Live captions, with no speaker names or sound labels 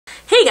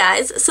Hey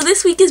guys, so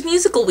this week is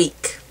musical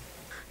week.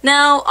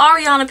 Now,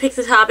 Ariana picked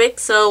the topic,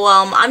 so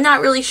I'm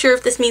not really sure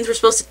if this means we're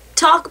supposed to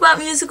talk about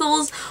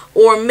musicals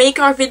or make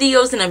our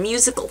videos in a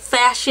musical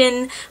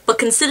fashion, but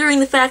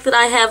considering the fact that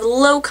I have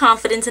low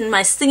confidence in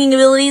my singing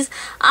abilities,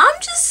 I'm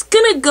just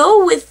gonna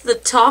go with the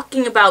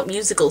talking about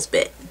musicals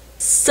bit.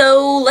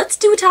 So let's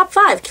do a top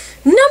 5.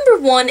 Number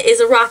 1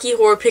 is a Rocky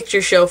Horror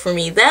Picture Show for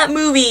me. That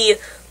movie,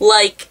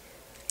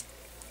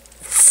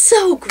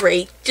 so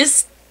great.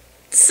 Just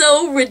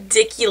so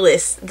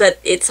ridiculous that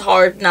it's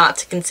hard not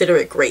to consider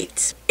it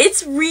great.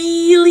 It's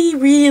really,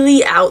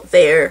 really out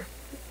there,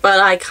 but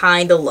I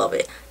kinda love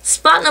it.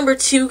 Spot number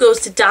 2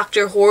 goes to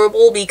Dr.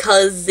 Horrible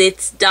because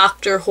it's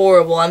Dr.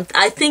 Horrible.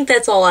 I think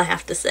that's all I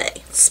have to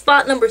say.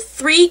 Spot number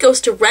 3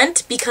 goes to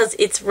Rent because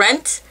it's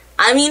Rent.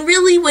 I mean,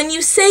 really, when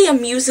you say a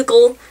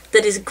musical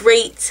that is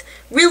great,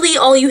 really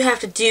all you have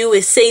to do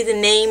is say the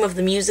name of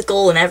the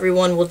musical and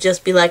everyone will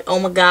just be like, oh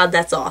my god,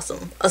 that's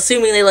awesome.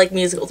 Assuming they like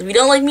musicals. If you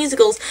don't like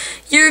musicals,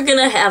 you're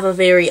gonna have a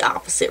very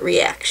opposite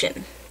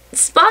reaction.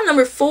 Spot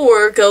number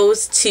 4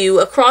 goes to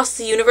Across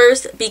the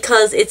Universe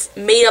because it's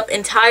made up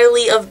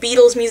entirely of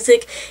Beatles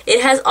music.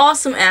 It has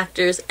awesome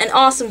actors and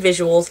awesome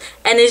visuals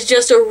and is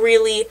just a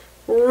really,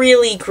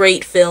 really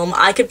great film.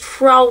 I could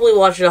probably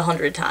watch it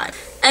 100 times.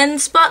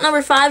 And spot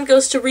number 5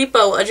 goes to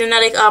Repo, a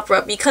genetic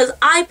opera, because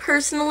I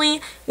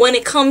personally, when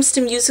it comes to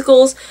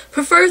musicals,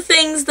 prefer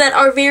things that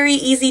are very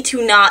easy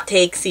to not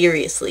take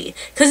seriously.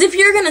 Because if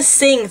you're gonna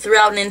sing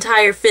throughout an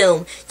entire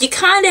film, you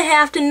kinda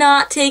have to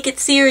not take it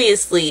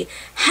seriously.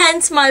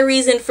 Hence my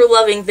reason for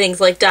loving things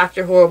like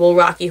Dr. Horrible,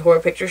 Rocky Horror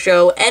Picture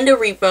Show, and a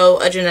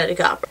Repo, a genetic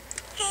opera.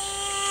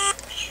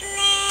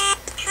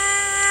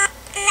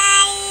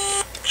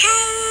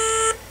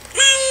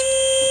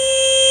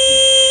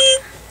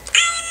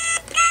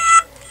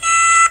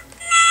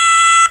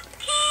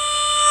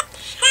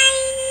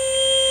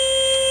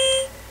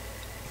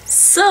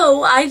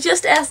 So, I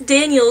just asked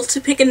Daniel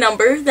to pick a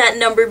number, that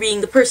number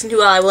being the person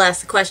who I will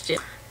ask the question.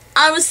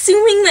 I'm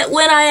assuming that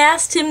when I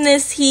asked him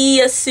this,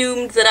 he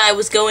assumed that I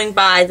was going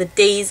by the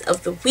days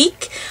of the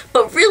week,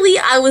 but really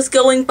I was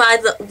going by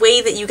the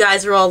way that you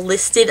guys are all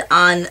listed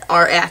on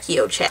our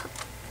Accio chat.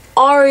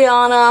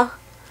 Ariana,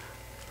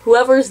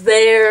 whoever's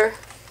there,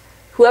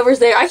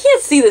 I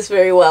can't see this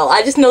very well,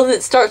 I just know that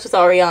it starts with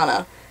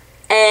Ariana,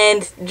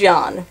 and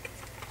John.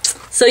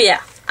 So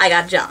yeah, I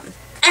got John.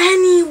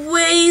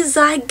 Anyways,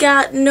 I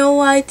got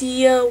no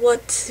idea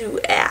what to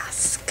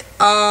ask.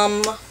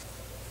 I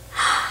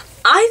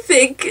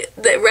think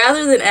that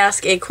rather than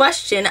ask a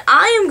question,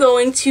 I am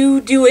going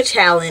to do a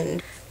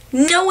challenge.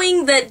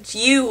 Knowing that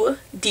you,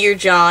 dear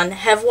John,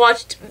 have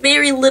watched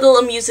very little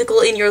a musical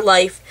in your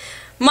life,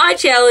 my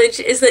challenge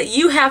is that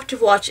you have to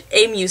watch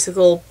a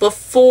musical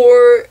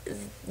before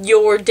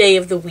your day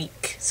of the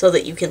week so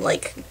that you can,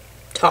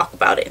 talk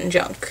about it and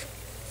junk.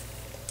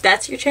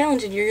 That's your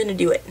challenge and you're gonna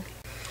do it.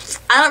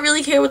 I don't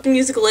really care what the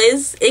musical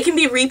is. It can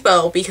be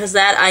Repo, because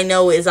that I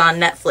know is on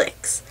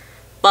Netflix.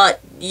 But,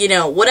 you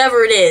know,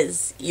 whatever it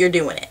is, you're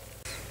doing it.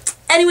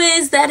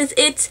 Anyways, that is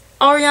it.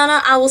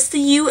 Ariana, I will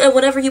see you and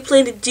whatever you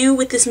plan to do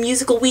with this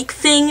musical week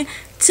thing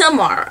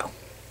tomorrow.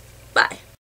 Bye.